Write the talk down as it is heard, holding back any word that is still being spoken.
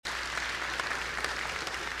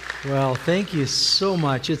Well, thank you so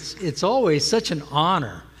much. It's always such an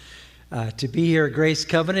honor to be here at Grace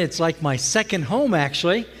Covenant. It's like my second home,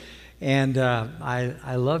 actually. And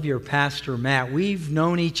I love your pastor, Matt. We've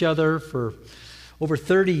known each other for over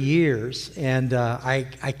 30 years, and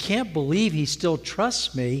I can't believe he still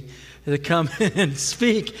trusts me to come and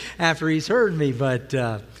speak after he's heard me.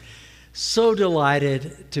 But so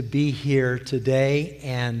delighted to be here today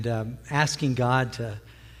and asking God to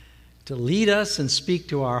lead us and speak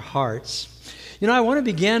to our hearts. You know, I want to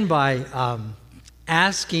begin by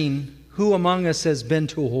asking who among us has been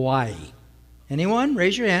to Hawaii. Anyone?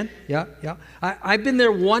 Raise your hand. Yeah. I've been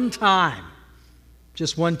there one time.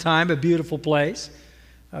 Just one time, a beautiful place.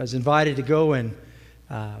 I was invited to go and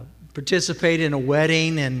participate in a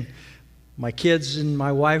wedding, and my kids and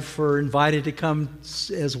my wife were invited to come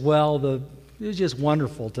as well. It was just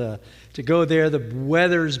wonderful to go there. The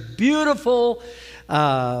weather's beautiful.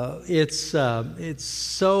 It's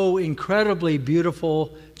so incredibly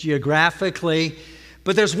beautiful geographically.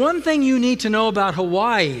 But there's one thing you need to know about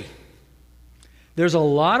Hawaii. There's a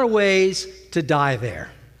lot of ways to die there.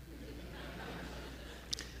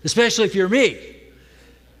 Especially if you're me.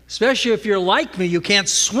 Especially if you're like me, you can't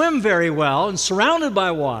swim very well and surrounded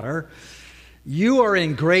by water, you are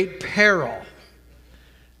in great peril.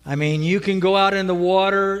 I mean, you can go out in the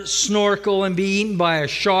water, snorkel, and be eaten by a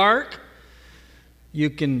shark. You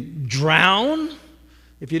can drown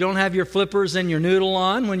if you don't have your flippers and your noodle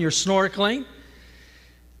on when you're snorkeling.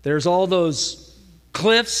 There's all those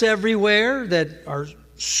cliffs everywhere that are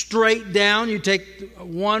straight down. You take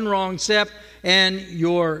one wrong step and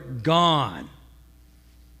you're gone.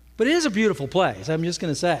 But it is a beautiful place, I'm just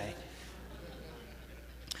going to say.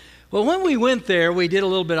 Well, when we went there, we did a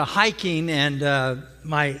little bit of hiking, and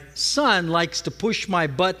my son likes to push my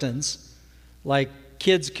buttons like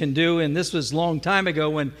kids can do, and this was a long time ago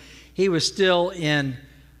when he was still in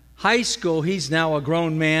high school. He's now a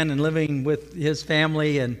grown man and living with his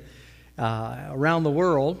family and around the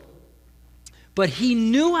world. But he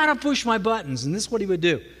knew how to push my buttons, and this is what he would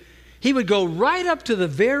do. He would go right up to the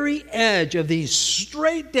very edge of these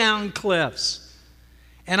straight down cliffs.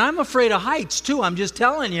 And I'm afraid of heights too, I'm just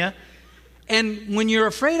telling you. And when you're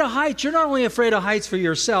afraid of heights, you're not only afraid of heights for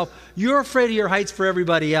yourself, you're afraid of your heights for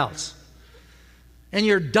everybody else. And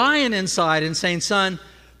you're dying inside and saying, son,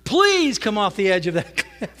 please come off the edge of that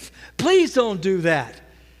cliff. Please don't do that.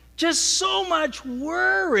 Just so much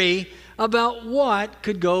worry about what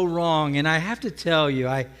could go wrong. And I have to tell you,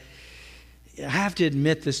 I have to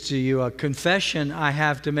admit this to you, a confession I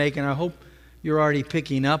have to make, and I hope you're already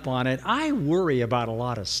picking up on it. I worry about a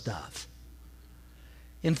lot of stuff.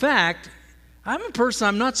 In fact, I'm a person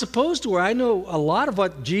I'm not supposed to worry. I know a lot of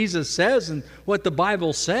what Jesus says and what the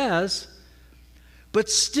Bible says. But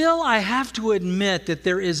still, I have to admit that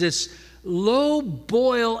there is this low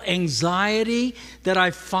boil anxiety that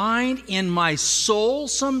I find in my soul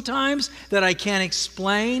sometimes that I can't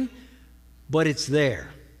explain, but it's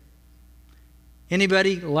there.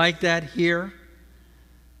 Anybody like that here?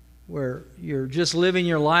 Where you're just living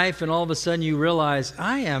your life and all of a sudden you realize,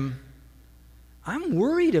 I'm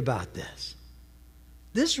worried about this.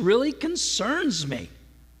 This really concerns me.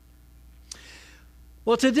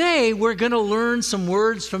 Well, today we're going to learn some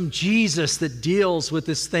words from Jesus that deals with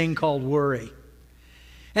this thing called worry.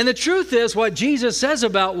 And the truth is, what Jesus says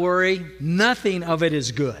about worry, nothing of it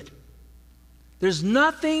is good. There's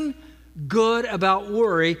nothing good about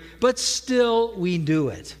worry, but still we do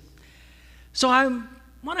it. So I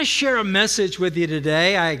want to share a message with you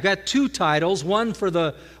today. I got two titles, one for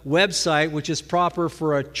the website, which is proper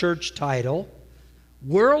for a church title,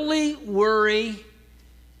 Worldly Worry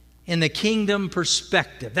in the Kingdom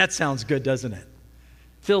Perspective. That sounds good, doesn't it?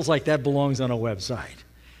 Feels like that belongs on a website.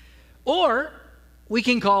 Or we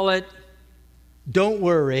can call it, Don't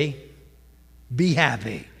Worry, Be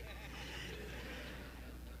Happy.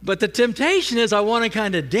 But the temptation is I want to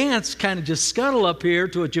kind of dance, kind of just scuttle up here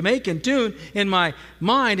to a Jamaican tune in my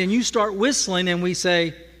mind, and you start whistling and we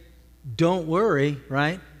say, don't worry,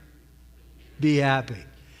 right? Be happy.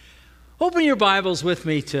 Open your Bibles with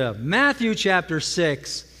me to Matthew chapter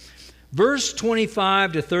 6, verse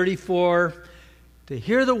 25 to 34, to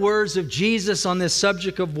hear the words of Jesus on this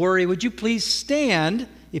subject of worry. Would you please stand,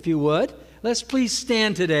 if you would? Let's please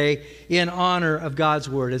stand today in honor of God's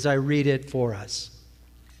word as I read it for us.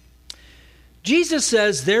 Jesus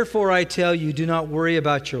says, therefore I tell you, do not worry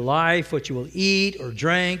about your life, what you will eat or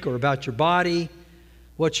drink, or about your body,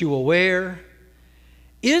 what you will wear.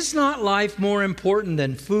 Is not life more important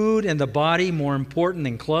than food, and the body more important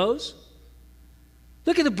than clothes?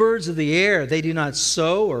 Look at the birds of the air. They do not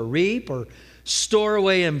sow or reap or store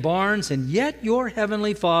away in barns, and yet your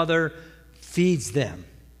heavenly Father feeds them.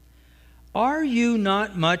 Are you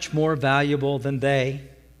not much more valuable than they?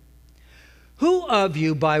 Who of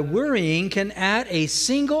you, by worrying, can add a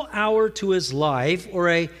single hour to his life or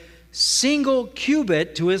a single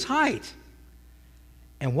cubit to his height?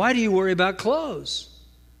 And why do you worry about clothes?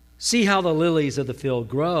 See how the lilies of the field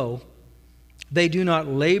grow. They do not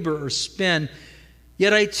labor or spin.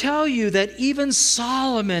 Yet I tell you that even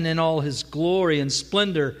Solomon in all his glory and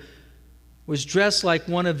splendor was dressed like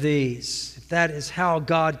one of these. If that is how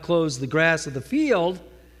God clothes the grass of the field,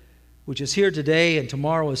 which is here today and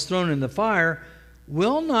tomorrow is thrown in the fire,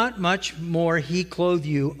 will not much more he clothe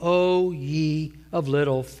you, O ye of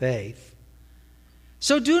little faith?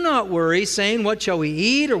 So do not worry, saying, what shall we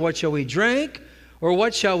eat, or what shall we drink, or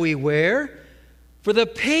what shall we wear? For the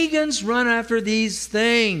pagans run after these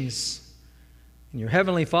things, and your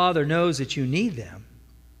heavenly Father knows that you need them.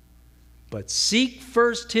 But seek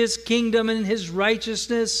first his kingdom and his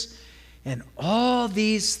righteousness, and all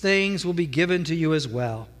these things will be given to you as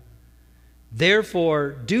well. Therefore,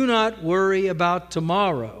 do not worry about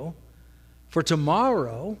tomorrow, for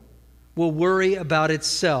tomorrow will worry about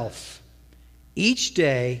itself. Each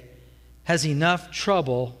day has enough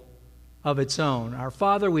trouble of its own. Our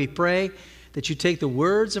Father, we pray that you take the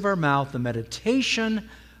words of our mouth, the meditation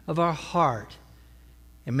of our heart,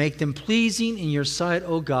 and make them pleasing in your sight,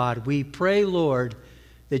 O God. We pray, Lord,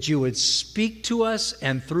 that you would speak to us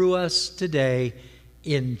and through us today.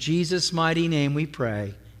 In Jesus' mighty name we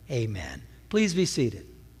pray. Amen. Please be seated.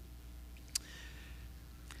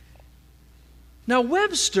 Now,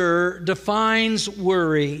 Webster defines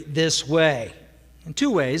worry this way, in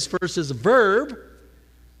two ways. First, as a verb,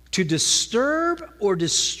 to disturb or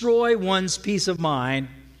destroy one's peace of mind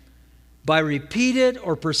by repeated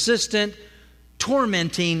or persistent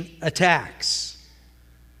tormenting attacks.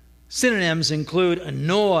 Synonyms include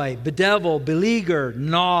annoy, bedevil, beleaguer,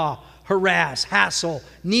 gnaw, harass, hassle,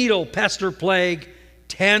 needle, pester, plague,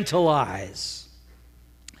 tantalize.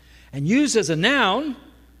 And used as a noun,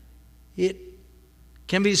 it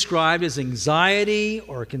can be described as anxiety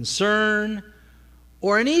or concern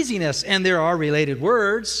or uneasiness. And there are related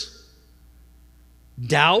words: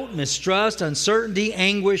 doubt, mistrust, uncertainty,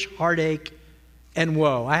 anguish, heartache, and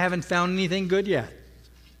woe. I haven't found anything good yet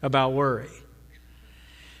about worry.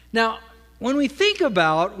 Now, when we think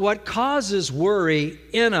about what causes worry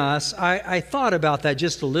in us, I thought about that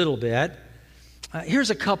just a little bit. Here's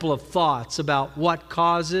a couple of thoughts about what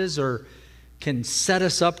causes or can set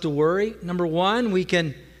us up to worry. Number one, we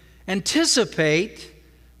can anticipate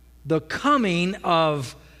the coming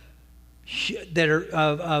of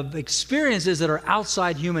experiences that are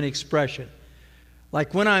outside human expression.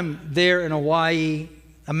 Like when I'm there in Hawaii,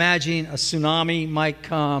 imagining a tsunami might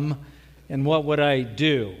come, and what would I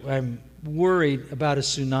do? I'm worried about a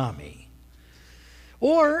tsunami.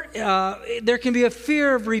 Or there can be a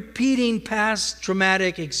fear of repeating past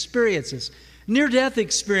traumatic experiences, near-death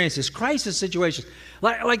experiences, crisis situations.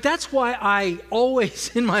 Like that's why I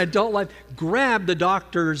always, in my adult life, grab the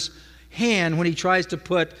doctor's hand when he tries to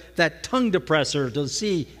put that tongue depressor to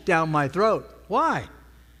see down my throat. Why?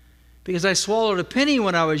 Because I swallowed a penny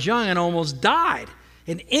when I was young and almost died.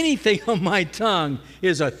 And anything on my tongue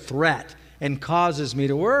is a threat and causes me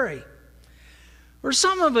to worry. Or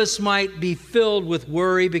some of us might be filled with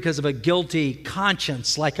worry because of a guilty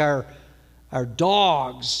conscience, like our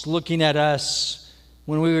dogs looking at us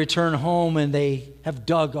when we return home and they have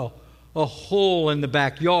dug a hole in the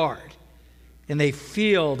backyard. And they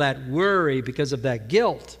feel that worry because of that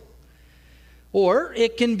guilt. Or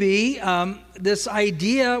it can be this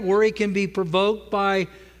idea, worry can be provoked by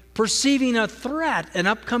perceiving a threat, an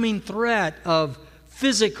upcoming threat of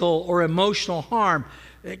physical or emotional harm.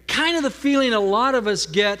 Kind of the feeling a lot of us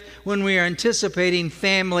get when we are anticipating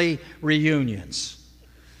family reunions.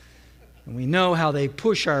 And we know how they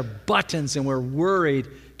push our buttons and we're worried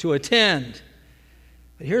to attend.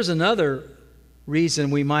 But here's another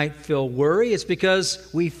reason we might feel worry. It's because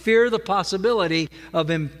we fear the possibility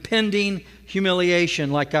of impending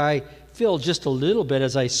humiliation, like I feel just a little bit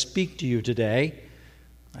as I speak to you today.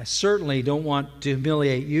 I certainly don't want to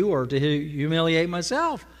humiliate you or to humiliate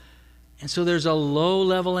myself. And so there's a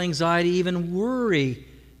low-level anxiety, even worry,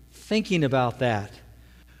 thinking about that.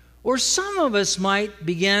 Or some of us might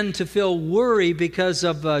begin to feel worry because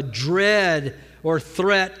of a dread or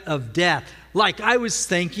threat of death. Like I was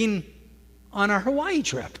thinking on our Hawaii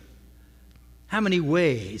trip. How many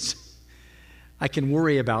ways I can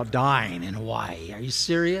worry about dying in Hawaii? Are you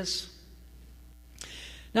serious?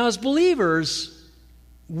 Now, as believers,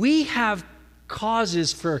 we have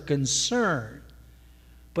causes for concern,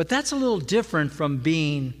 but that's a little different from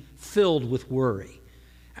being filled with worry.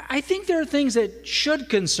 I think there are things that should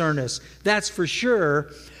concern us, that's for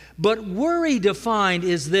sure, But worry defined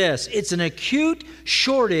is this: it's an acute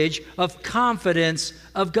shortage of confidence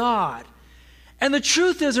of God. And the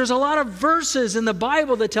truth is, there's a lot of verses in the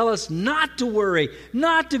Bible that tell us not to worry,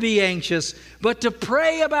 not to be anxious, but to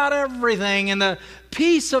pray about everything, and the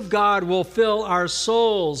peace of God will fill our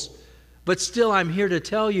souls. But still, I'm here to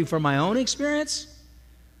tell you from my own experience,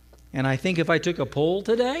 and I think if I took a poll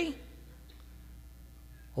today,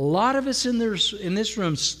 a lot of us in this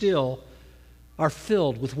room still are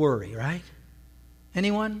filled with worry, right?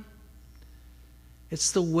 Anyone?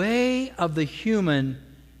 It's the way of the human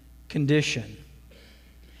condition.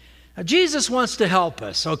 Now, Jesus wants to help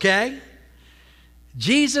us, okay?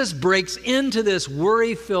 Jesus breaks into this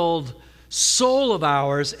worry-filled soul of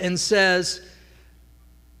ours and says,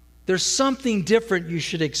 there's something different you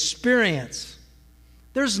should experience.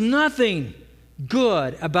 There's nothing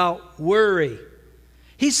good about worry.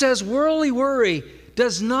 He says worldly worry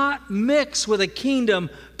does not mix with a kingdom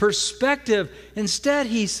perspective. Instead,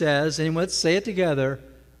 he says, and let's say it together,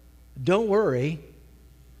 don't worry.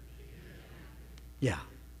 Yeah.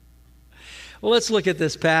 Well, let's look at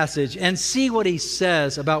this passage and see what he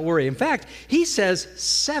says about worry. In fact, he says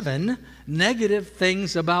 7 negative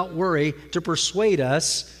things about worry to persuade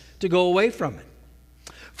us to go away from it.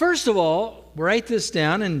 First of all, write this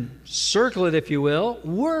down and circle it, if you will.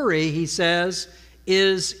 Worry, he says,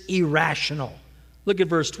 is irrational. Look at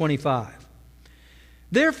verse 25.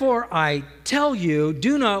 Therefore, I tell you,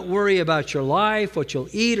 do not worry about your life, what you'll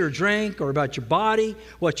eat or drink, or about your body,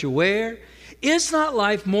 what you wear. Is not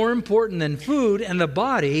life more important than food, and the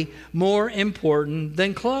body more important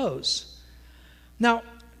than clothes? Now,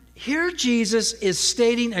 here Jesus is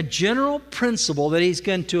stating a general principle that he's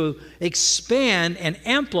going to expand and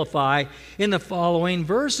amplify in the following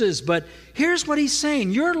verses. But here's what he's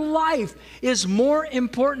saying. Your life is more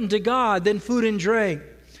important to God than food and drink.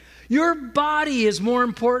 Your body is more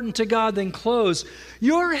important to God than clothes.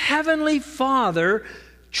 Your heavenly Father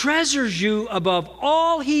treasures you above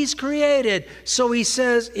all he's created. So he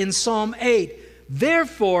says in Psalm 8,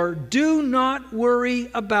 therefore, do not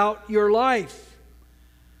worry about your life.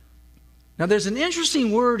 Now, there's an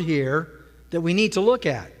interesting word here that we need to look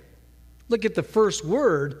at. Look at the first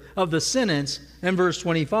word of the sentence in verse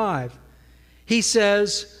 25. He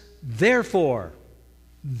says, therefore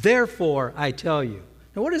I tell you.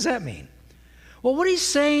 Now, what does that mean? Well, what he's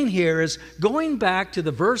saying here is going back to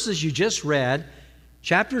the verses you just read,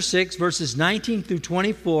 chapter 6, verses 19 through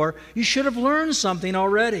 24, you should have learned something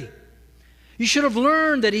already. You should have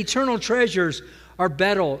learned that eternal treasures are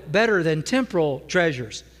better than temporal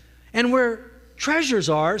treasures. And where treasures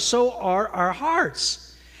are, so are our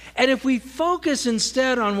hearts. And if we focus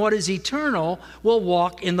instead on what is eternal, we'll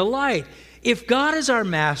walk in the light. If God is our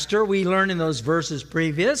master, we learn in those verses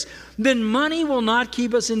previous, then money will not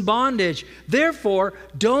keep us in bondage. Therefore,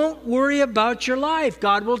 don't worry about your life.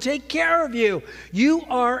 God will take care of you. You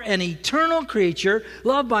are an eternal creature,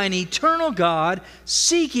 loved by an eternal God,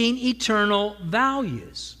 seeking eternal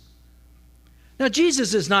values. Now,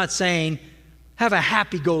 Jesus is not saying, have a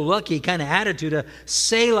happy-go-lucky kind of attitude, a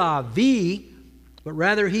c'est la vie, but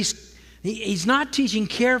rather he's not teaching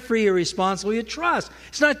carefree or responsibility or trust.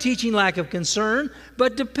 He's not teaching lack of concern,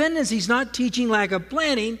 but dependence. He's not teaching lack of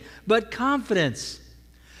planning, but confidence.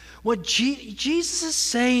 What Jesus is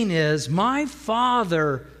saying is, my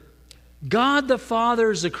Father, God the Father,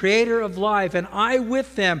 is the creator of life, and I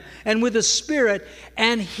with them and with the Spirit,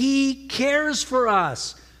 and he cares for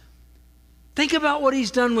us. Think about what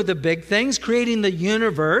he's done with the big things, creating the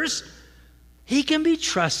universe. He can be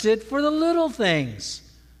trusted for the little things,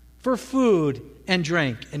 for food and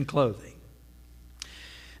drink and clothing.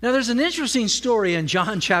 Now, there's an interesting story in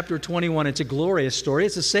John chapter 21. It's a glorious story.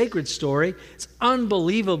 It's a sacred story. It's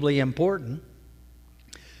unbelievably important.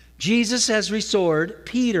 Jesus has restored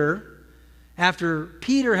Peter after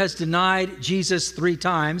Peter has denied Jesus 3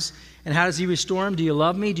 times. And how does he restore him? Do you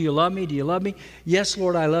love me? Do you love me? Do you love me? Yes,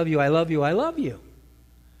 Lord, I love you. I love you. I love you.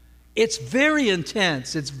 It's very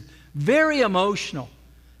intense. It's very emotional.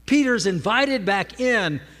 Peter's invited back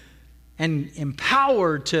in and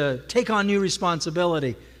empowered to take on new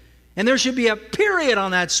responsibility. And there should be a period on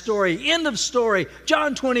that story. End of story.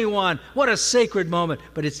 John 21. What a sacred moment.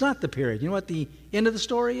 But it's not the period. You know what the end of the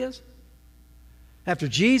story is? After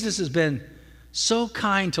Jesus has been so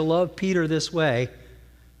kind to love Peter this way,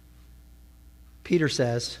 Peter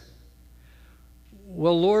says,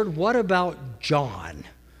 well, Lord, what about John?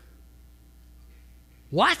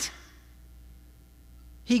 What?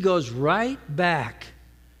 He goes right back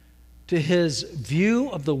to his view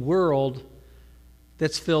of the world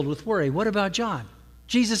that's filled with worry. What about John?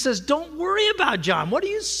 Jesus says, don't worry about John. What are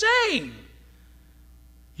you saying?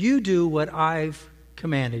 You do what I've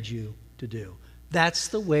commanded you to do. That's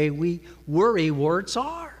the way we worry-warts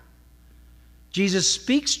are. Jesus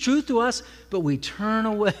speaks truth to us, but we turn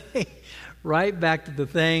away right back to the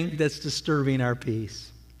thing that's disturbing our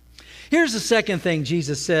peace. Here's the second thing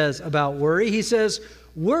Jesus says about worry. He says,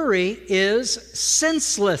 worry is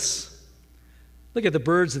senseless. Look at the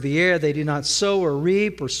birds of the air. They do not sow or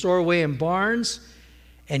reap or store away in barns,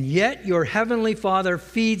 and yet your heavenly Father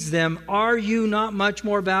feeds them. Are you not much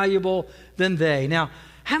more valuable than they? Now,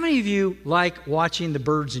 how many of you like watching the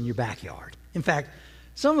birds in your backyard? In fact,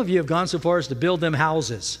 some of you have gone so far as to build them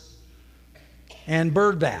houses and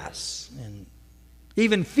bird baths and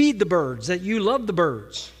even feed the birds, that you love the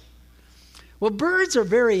birds. Well, birds are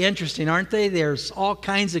very interesting, aren't they? There's all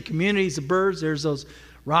kinds of communities of birds. There's those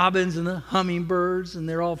robins and the hummingbirds, and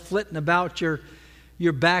they're all flitting about your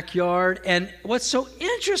backyard. And what's so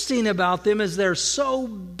interesting about them is they're so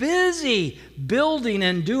busy building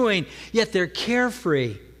and doing, yet they're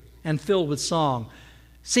carefree and filled with song,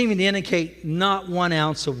 seeming to indicate not 1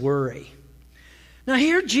 ounce of worry. Now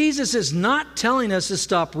here Jesus is not telling us to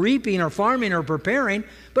stop reaping or farming or preparing,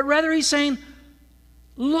 but rather he's saying,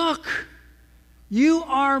 look, you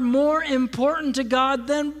are more important to God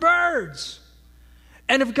than birds.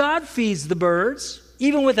 And if God feeds the birds,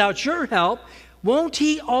 even without your help, won't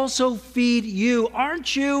he also feed you?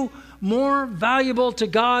 Aren't you more valuable to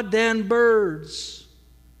God than birds?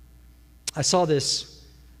 I saw this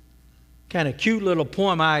kind of cute little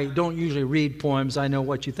poem. I don't usually read poems. I know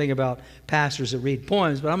what you think about pastors that read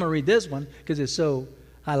poems, but I'm going to read this one because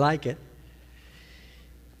I like it.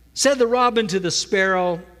 Said the robin to the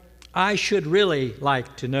sparrow, I should really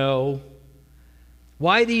like to know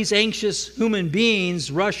why these anxious human beings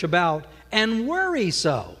rush about and worry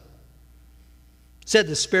so. Said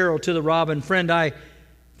the sparrow to the robin, friend, I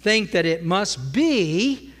think that it must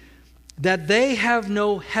be that they have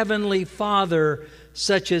no heavenly Father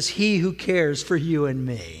such as he who cares for you and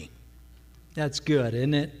me. That's good,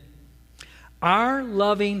 isn't it? Our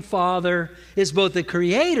loving Father is both the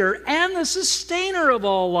creator and the sustainer of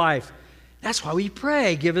all life. That's why we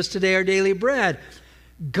pray, give us today our daily bread.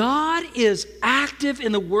 God is active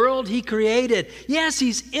in the world he created. Yes,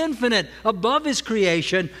 he's infinite above his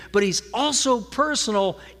creation, but he's also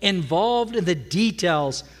personal, involved in the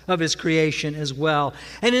details of his creation as well.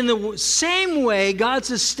 And in the same way, God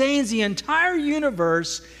sustains the entire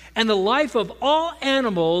universe and the life of all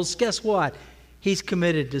animals. Guess what? He's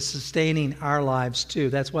committed to sustaining our lives too.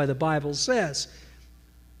 That's why the Bible says,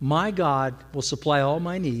 my God will supply all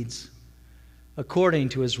my needs according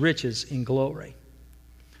to his riches in glory.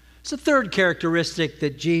 It's a third characteristic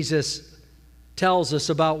that Jesus tells us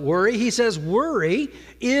about worry. He says worry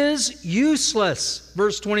is useless.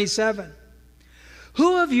 Verse 27.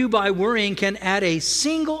 Who of you by worrying can add a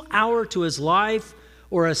single hour to his life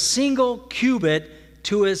or a single cubit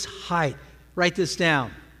to his height? Write this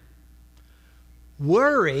down.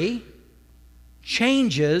 Worry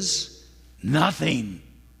changes nothing.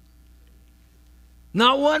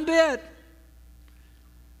 Not one bit.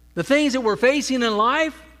 The things that we're facing in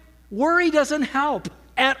life, worry doesn't help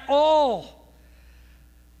at all.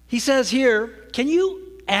 He says here, can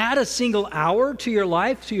you add a single hour to your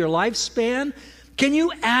life, to your lifespan? Can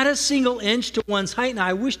you add a single inch to one's height? Now,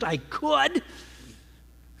 I wished I could.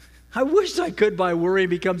 I wished I could by worrying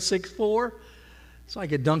become 6'4", so I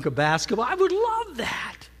could dunk a basketball. I would love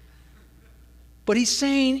that. But he's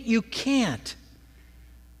saying you can't.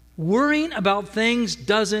 Worrying about things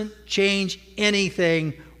doesn't change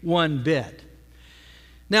anything one bit.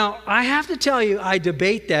 Now, I have to tell you, I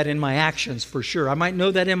debate that in my actions for sure. I might know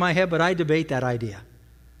that in my head, but I debate that idea.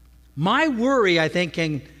 My worry, I think,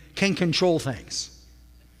 can control things.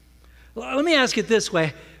 Let me ask it this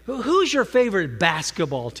way. Who's your favorite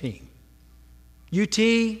basketball team? UT?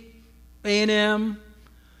 A&M?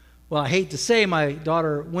 Well, I hate to say my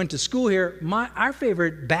daughter went to school here. Our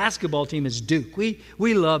favorite basketball team is Duke.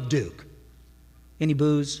 We love Duke. Any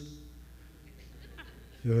boos?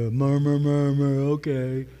 Murmur,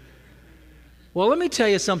 okay. Well, let me tell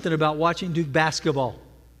you something about watching Duke basketball.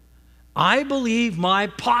 I believe my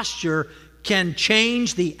posture can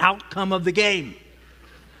change the outcome of the game.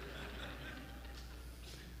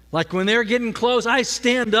 Like when they're getting close, I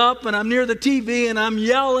stand up and I'm near the TV and I'm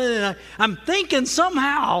yelling and I'm thinking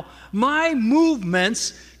somehow my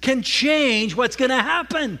movements can change what's going to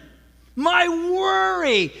happen. My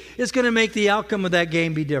worry is going to make the outcome of that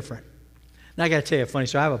game be different. Now, I got to tell you a funny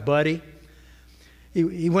story. I have a buddy.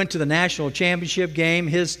 He went to the national championship game.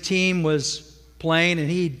 His team was playing, and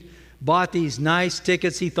he bought these nice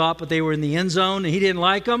tickets, he thought, but they were in the end zone, and he didn't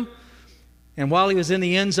like them. And while he was in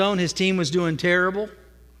the end zone, his team was doing terrible.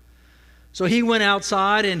 So he went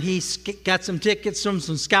outside and he got some tickets from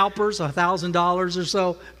some scalpers, $1,000 or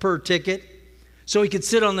so per ticket, so he could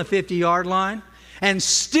sit on the 50-yard line. And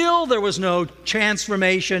still there was no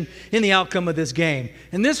transformation in the outcome of this game.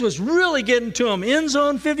 And this was really getting to him. End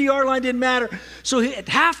zone, 50-yard line, didn't matter. So at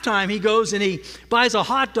halftime, he goes and he buys a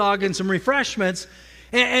hot dog and some refreshments.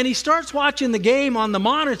 And he starts watching the game on the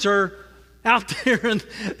monitor out there, and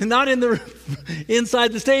not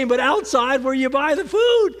inside the stadium, but outside where you buy the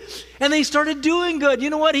food. And they started doing good. You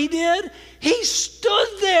know what he did? He stood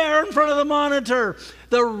there in front of the monitor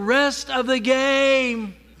the rest of the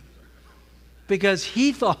game, because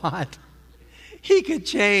he thought he could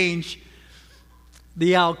change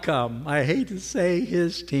the outcome. I hate to say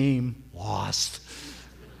his team lost.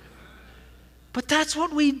 But that's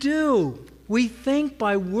what we do. We think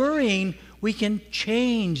by worrying we can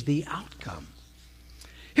change the outcome.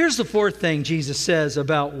 Here's the fourth thing Jesus says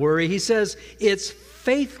about worry. He says it's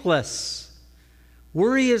faithless.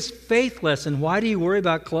 Worry is faithless. And why do you worry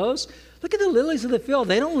about clothes? Look at the lilies of the field.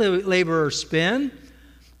 They don't labor or spin.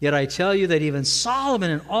 Yet I tell you that even Solomon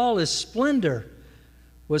in all his splendor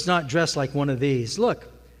was not dressed like one of these.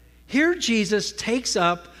 Look, here Jesus takes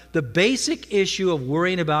up the basic issue of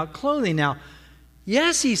worrying about clothing. Now,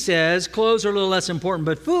 yes, he says clothes are a little less important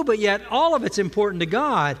but food, but yet all of it's important to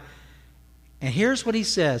God. And here's what he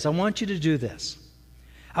says. I want you to do this.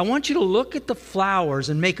 I want you to look at the flowers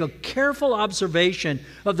and make a careful observation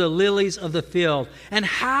of the lilies of the field. And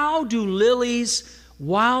how do lilies,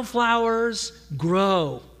 wildflowers,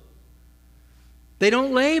 grow? They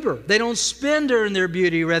don't labor. They don't spend in their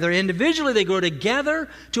beauty. Rather, individually, they grow together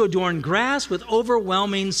to adorn grass with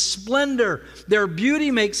overwhelming splendor. Their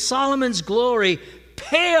beauty makes Solomon's glory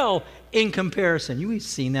pale in comparison. We've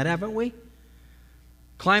seen that, haven't we?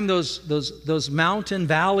 Climbed those mountain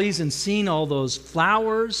valleys and seen all those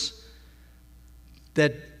flowers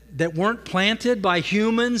that weren't planted by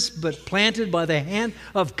humans, but planted by the hand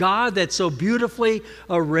of God that so beautifully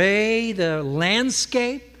array the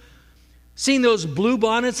landscape. Seen those blue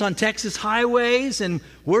bonnets on Texas highways, and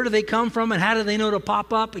where do they come from, and how do they know to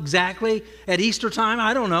pop up exactly at Easter time?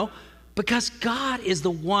 I don't know. Because God is the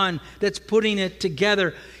one that's putting it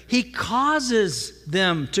together. He causes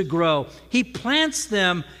them to grow. He plants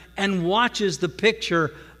them and watches the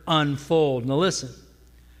picture unfold. Now listen.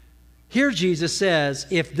 Here Jesus says,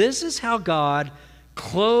 if this is how God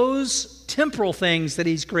clothes temporal things that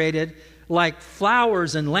He's created, like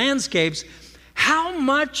flowers and landscapes, how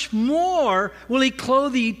much more will He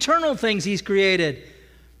clothe the eternal things He's created?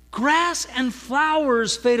 Grass and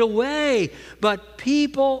flowers fade away, but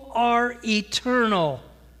people are eternal.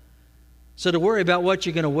 So to worry about what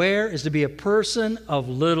you're going to wear is to be a person of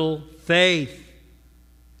little faith.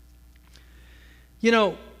 You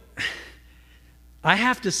know, I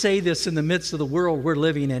have to say this in the midst of the world we're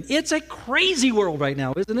living in. It's a crazy world right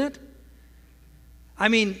now, isn't it? I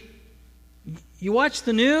mean, you watch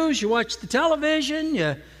the news, you watch the television,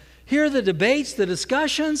 you hear the debates, the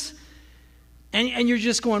discussions, and you're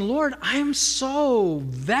just going, Lord, I'm so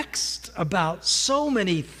vexed about so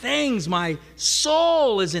many things. My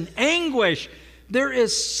soul is in anguish. There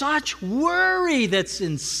is such worry that's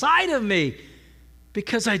inside of me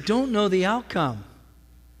because I don't know the outcome.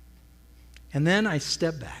 And then I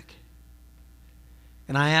step back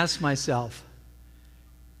and I ask myself,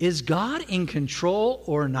 is God in control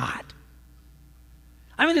or not?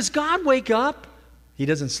 I mean, does God wake up? He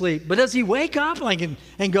doesn't sleep, but does He wake up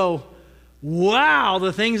and go, wow,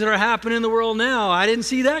 the things that are happening in the world now, I didn't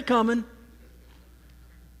see that coming.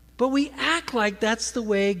 But we act like that's the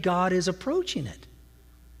way God is approaching it.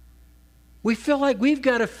 We feel like we've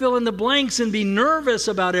got to fill in the blanks and be nervous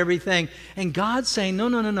about everything. And God's saying,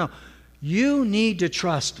 no. You need to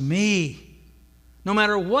trust me, no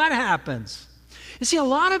matter what happens. You see, a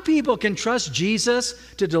lot of people can trust Jesus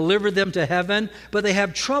to deliver them to heaven, but they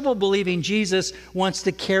have trouble believing Jesus wants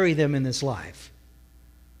to carry them in this life.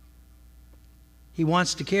 He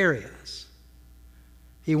wants to carry us.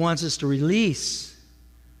 He wants us to release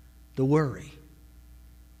the worry.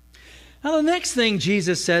 Now, the next thing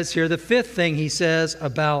Jesus says here, the fifth thing He says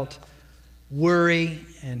about worry,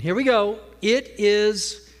 and here we go, it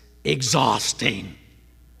is exhausting.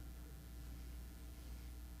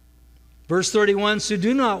 Verse 31, so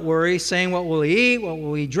do not worry, saying, what will we eat? What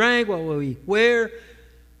will we drink? What will we wear?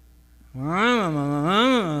 For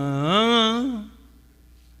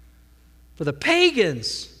the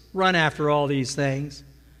pagans run after all these things,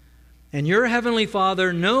 and your heavenly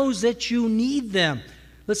Father knows that you need them.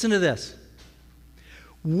 Listen to this.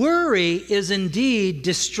 Worry is indeed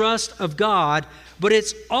distrust of God, but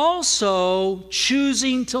it's also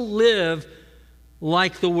choosing to live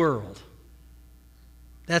like the world.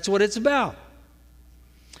 That's what it's about.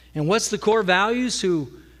 And what's the core values who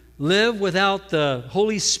live without the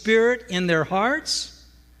Holy Spirit in their hearts?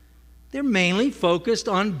 They're mainly focused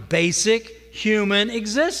on basic human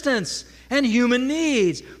existence and human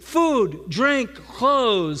needs. Food, drink,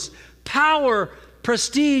 clothes, power,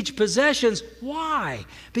 prestige, possessions. Why?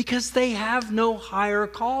 Because they have no higher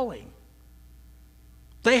calling.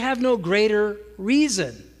 They have no greater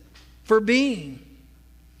reason for being.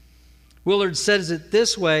 Willard says it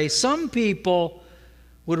this way: some people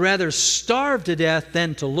would rather starve to death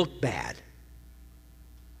than to look bad.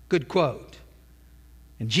 Good quote.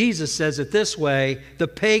 And Jesus says it this way: the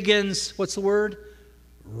pagans, what's the word?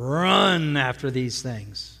 Run after these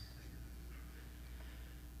things.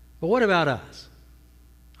 But what about us?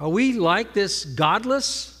 Are we like this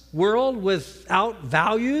godless world without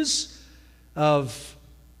values of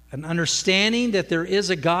an understanding that there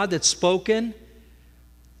is a God that's spoken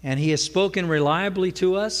and He has spoken reliably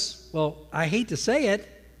to us? Well, I hate to say it.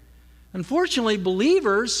 Unfortunately,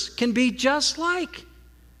 believers can be just like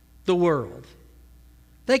the world.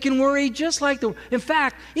 They can worry just like the world. In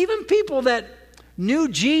fact, even people that knew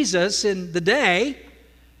Jesus in the day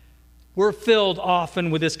were filled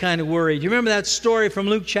often with this kind of worry. Do you remember that story from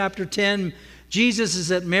Luke chapter 10? Jesus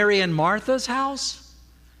is at Mary and Martha's house.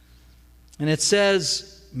 And it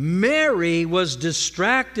says, Mary was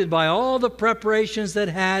distracted by all the preparations that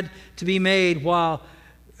had to be made while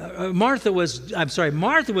Martha was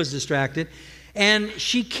distracted. And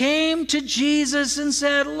she came to Jesus and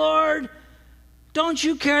said, Lord, don't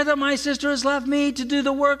you care that my sister has left me to do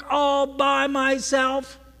the work all by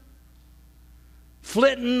myself?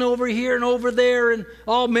 Flitting over here and over there, and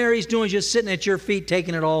all Mary's doing is just sitting at your feet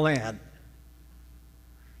taking it all in.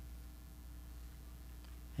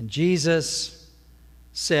 And Jesus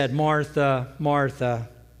said, Martha, Martha,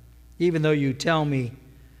 even though you tell me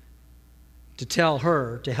to tell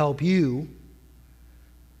her to help you,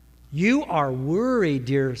 you are worried,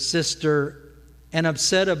 dear sister, and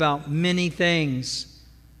upset about many things.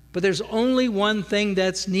 But there's only one thing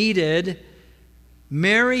that's needed.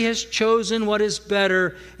 Mary has chosen what is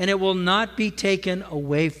better, and it will not be taken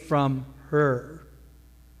away from her.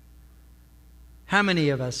 How many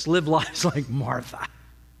of us live lives like Martha?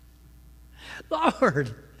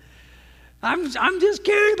 Lord, I'm just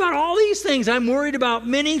caring about all these things. I'm worried about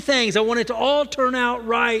many things. I want it to all turn out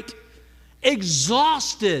right.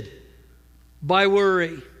 Exhausted by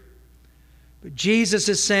worry. But Jesus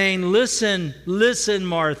is saying, listen, listen,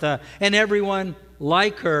 Martha, and everyone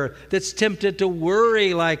like her that's tempted to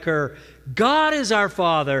worry like her. God is our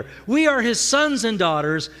Father. We are His sons and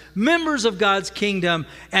daughters, members of God's kingdom,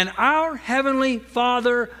 and our Heavenly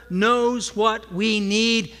Father knows what we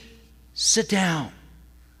need. Sit down.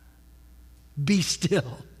 Be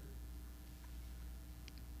still.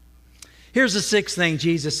 Here's the sixth thing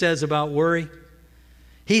Jesus says about worry.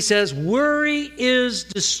 He says, worry is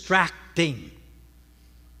distracting.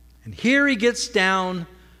 And here He gets down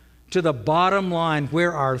to the bottom line,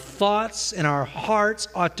 where our thoughts and our hearts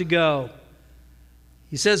ought to go.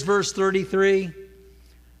 He says, verse 33,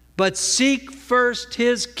 but seek first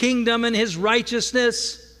His kingdom and His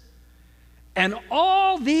righteousness, and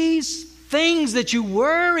all these things that you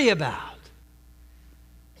worry about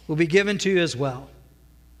will be given to you as well.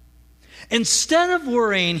 Instead of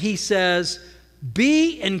worrying, He says,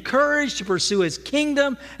 be encouraged to pursue His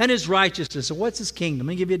kingdom and His righteousness. So what's His kingdom?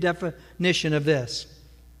 Let me give you a definition of this.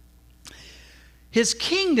 His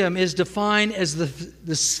kingdom is defined as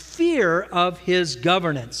the sphere of His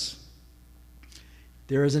governance.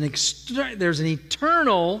 There's an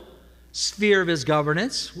eternal sphere of His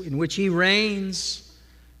governance in which He reigns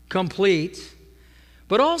complete.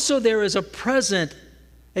 But also there is a present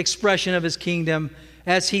expression of His kingdom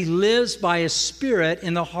as He lives by His Spirit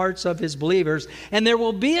in the hearts of His believers. And there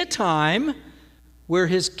will be a time where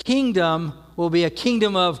His kingdom will be a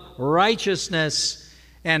kingdom of righteousness,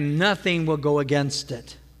 and nothing will go against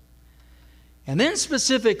it. And then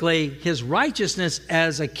specifically, His righteousness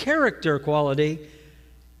as a character quality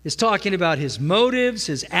is talking about His motives,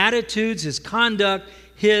 His attitudes, His conduct,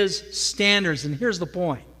 His standards. And here's the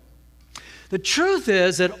point. The truth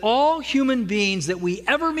is that all human beings that we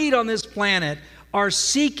ever meet on this planet are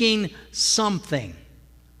seeking something.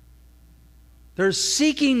 They're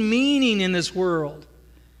seeking meaning in this world.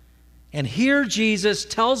 And here Jesus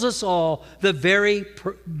tells us all the very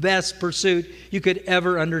best pursuit you could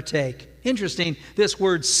ever undertake. Interesting, this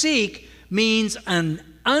word seek means an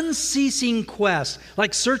unceasing quest,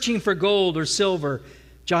 like searching for gold or silver.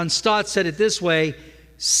 John Stott said it this way: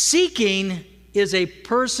 seeking is a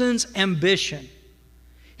person's ambition,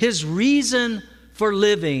 his reason for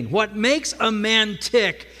living, what makes a man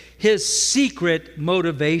tick, his secret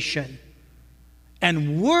motivation.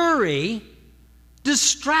 And worry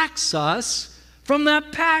distracts us from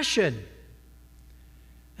that passion.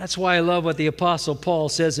 That's why I love what the Apostle Paul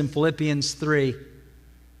says in Philippians 3.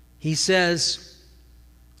 He says,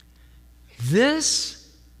 "This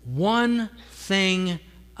one thing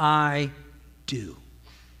I do."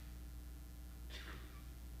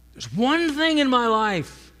 There's one thing in my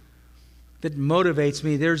life that motivates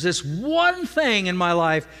me. There's this one thing in my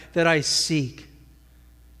life that I seek.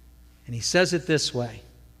 And he says it this way: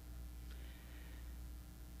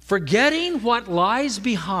 "Forgetting what lies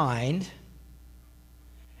behind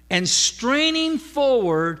and straining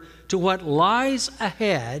forward to what lies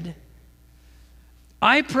ahead,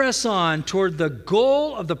 I press on toward the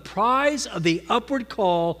goal of the prize of the upward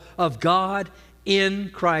call of God in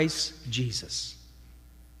Christ Jesus."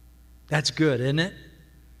 That's good, isn't it?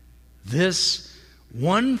 This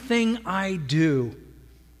one thing I do,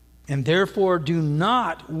 and therefore do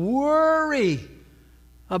not worry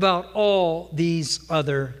about all these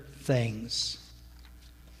other things.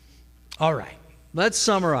 All right, let's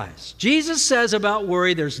summarize. Jesus says about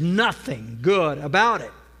worry, there's nothing good about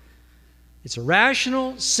it. It's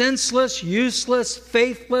irrational, senseless, useless,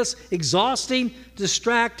 faithless, exhausting,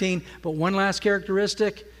 distracting. But one last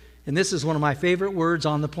characteristic, and this is one of my favorite words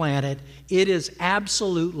on the planet, it is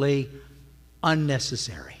absolutely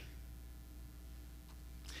unnecessary.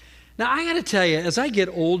 Now, I got to tell you, as I get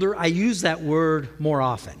older, I use that word more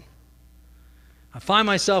often. I find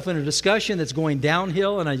myself in a discussion that's going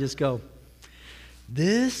downhill, and I just go,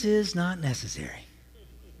 "This is not necessary."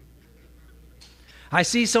 I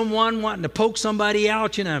see someone wanting to poke somebody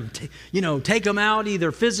out, take them out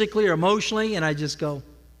either physically or emotionally, and I just go,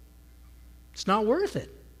 it's not worth it.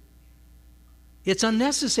 It's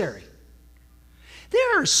unnecessary.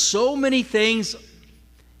 There are so many things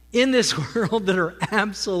in this world that are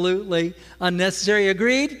absolutely unnecessary.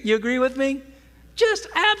 Agreed? You agree with me? Just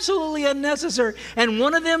absolutely unnecessary. And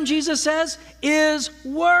one of them, Jesus says, is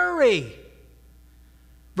worry.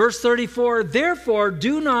 Verse 34, "Therefore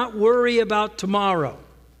do not worry about tomorrow,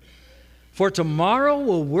 for tomorrow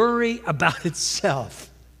will worry about itself.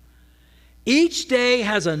 Each day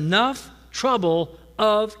has enough trouble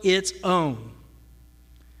of its own."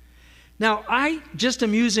 Now, I just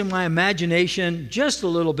am using my imagination just a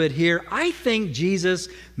little bit here. I think Jesus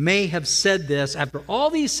may have said this, after all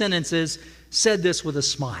these sentences, said this with a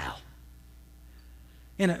smile.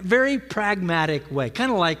 In a very pragmatic way,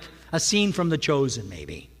 kind of like a scene from The Chosen,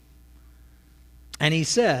 maybe. And he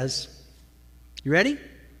says, you ready?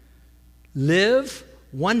 Live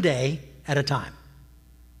one day at a time.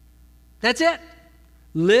 That's it.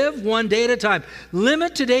 Live one day at a time.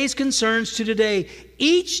 Limit today's concerns to today.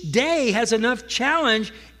 Each day has enough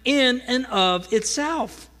challenge in and of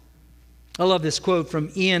itself. I love this quote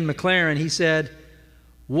from Ian McLaren. He said,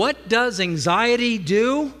 "What does anxiety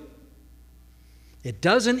do? It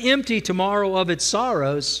doesn't empty tomorrow of its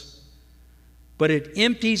sorrows, but it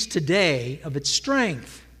empties today of its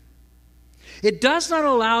strength. It does not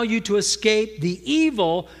allow you to escape the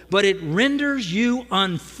evil, but it renders you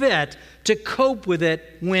unfit to cope with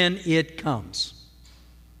it when it comes."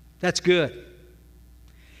 That's good.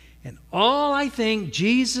 And all I think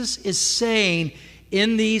Jesus is saying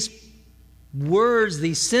in these words,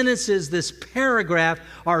 these sentences, this paragraph,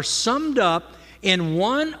 are summed up in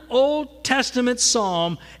one Old Testament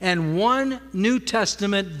psalm and one New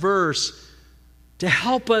Testament verse to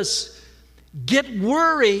help us get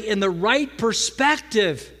worry in the right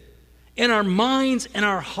perspective in our minds and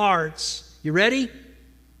our hearts. You ready?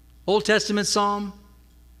 Old Testament psalm.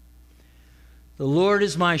 "The Lord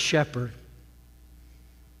is my shepherd.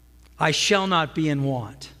 I shall not be in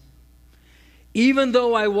want. Even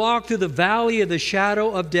though I walk through the valley of the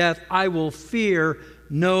shadow of death, I will fear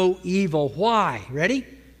no evil." Why? Ready?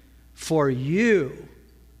 "For you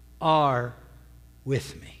are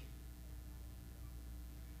with me."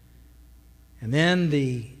 And then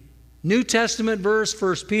the New Testament verse,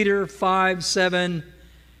 1 Peter 5:7,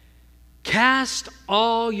 "Cast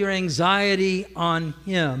all your anxiety on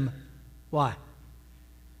Him." Why?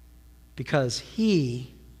 Because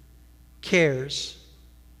He cares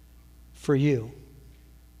for you.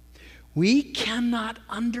 We cannot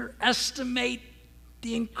underestimate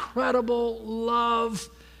the incredible love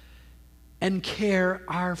and care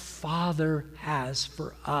our Father has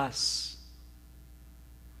for us.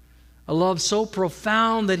 A love so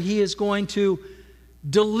profound that He is going to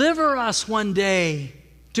deliver us one day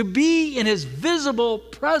to be in His visible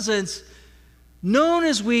presence, knowing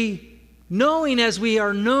as we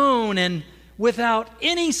are known, and without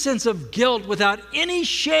any sense of guilt, without any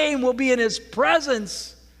shame, we'll be in His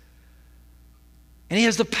presence. And He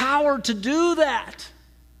has the power to do that.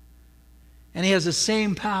 And He has the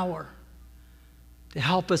same power to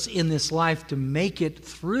help us in this life to make it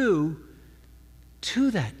through to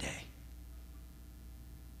that day.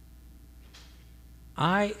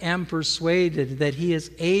 I am persuaded that He is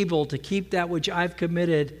able to keep that which I've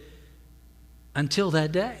committed until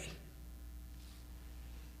that day.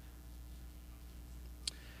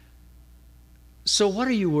 So what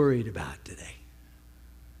are you worried about today?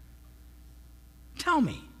 Tell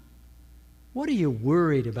me. What are you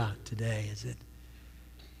worried about today? Is it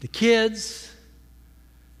the kids?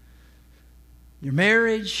 Your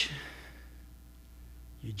marriage?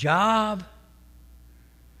 Your job?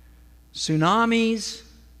 Tsunamis?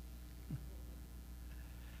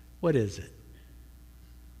 What is it?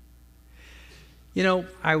 You know,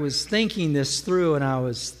 I was thinking this through, and I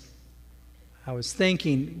was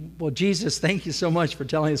thinking, well, Jesus, thank you so much for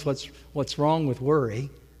telling us what's wrong with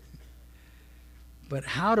worry. But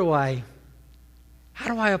how do I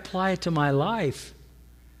apply it to my life?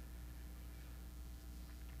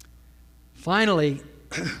 Finally,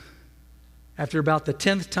 after about the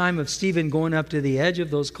 10th time of Stephen going up to the edge of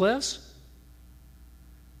those cliffs,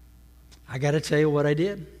 I got to tell you what I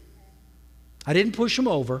did. I didn't push him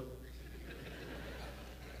over.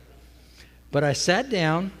 But I sat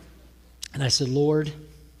down and I said, Lord,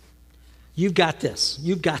 you've got this.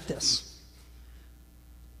 You've got this.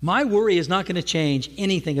 My worry is not going to change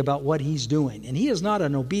anything about what He's doing. And He is not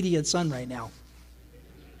an obedient son right now.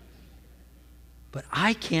 But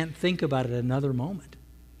I can't think about it another moment.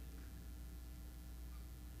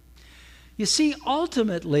 You see,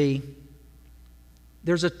 ultimately,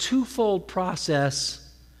 there's a twofold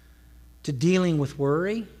process to dealing with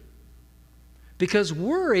worry. Because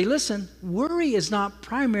worry, listen, worry is not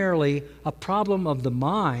primarily a problem of the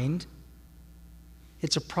mind.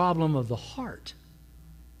 It's a problem of the heart.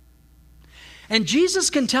 And Jesus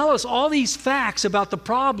can tell us all these facts about the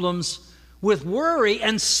problems with worry,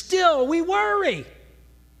 and still we worry.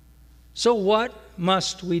 So what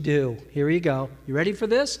must we do? Here you go. You ready for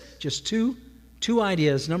this? Just two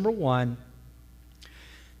ideas. Number one,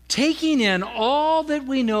 taking in all that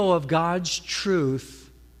we know of God's truth,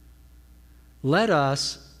 let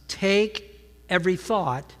us take every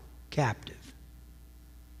thought captive.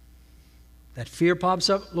 That fear pops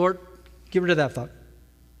up. Lord, get rid of that thought.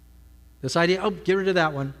 This idea, get rid of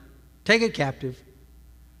that one. Take it captive.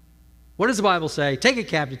 What does the Bible say? Take it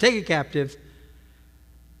captive, take it captive.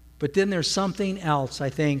 But then there's something else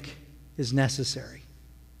I think is necessary.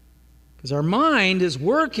 Because our mind is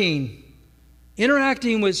working,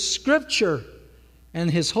 interacting with Scripture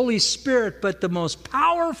and His Holy Spirit, but the most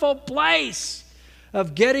powerful place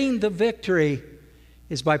of getting the victory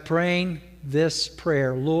is by praying this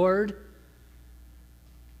prayer. Lord,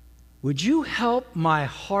 would you help my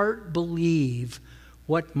heart believe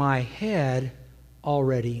what my head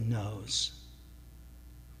already knows?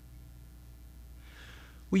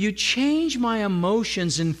 Will you change my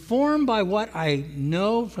emotions informed by what I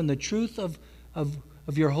know from the truth of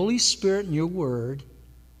your Holy Spirit and your Word,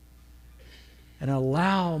 and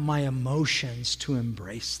allow my emotions to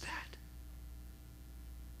embrace that?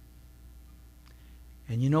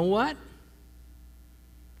 And you know what?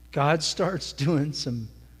 God starts doing some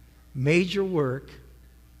major work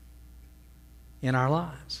in our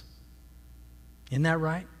lives. Isn't that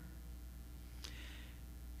right?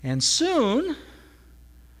 And soon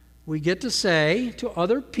we get to say to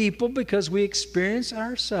other people, because we experience it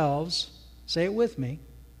ourselves, say it with me,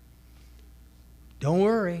 don't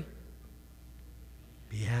worry,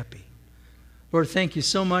 be happy. Lord, thank you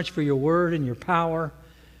so much for your word and your power.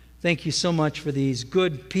 Thank you so much for these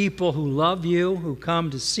good people who love you, who come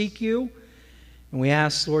to seek you. And we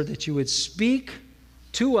ask, Lord, that you would speak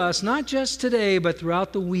to us, not just today, but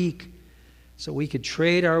throughout the week, so we could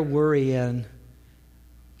trade our worry in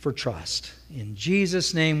for trust. In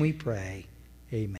Jesus' name we pray. Amen.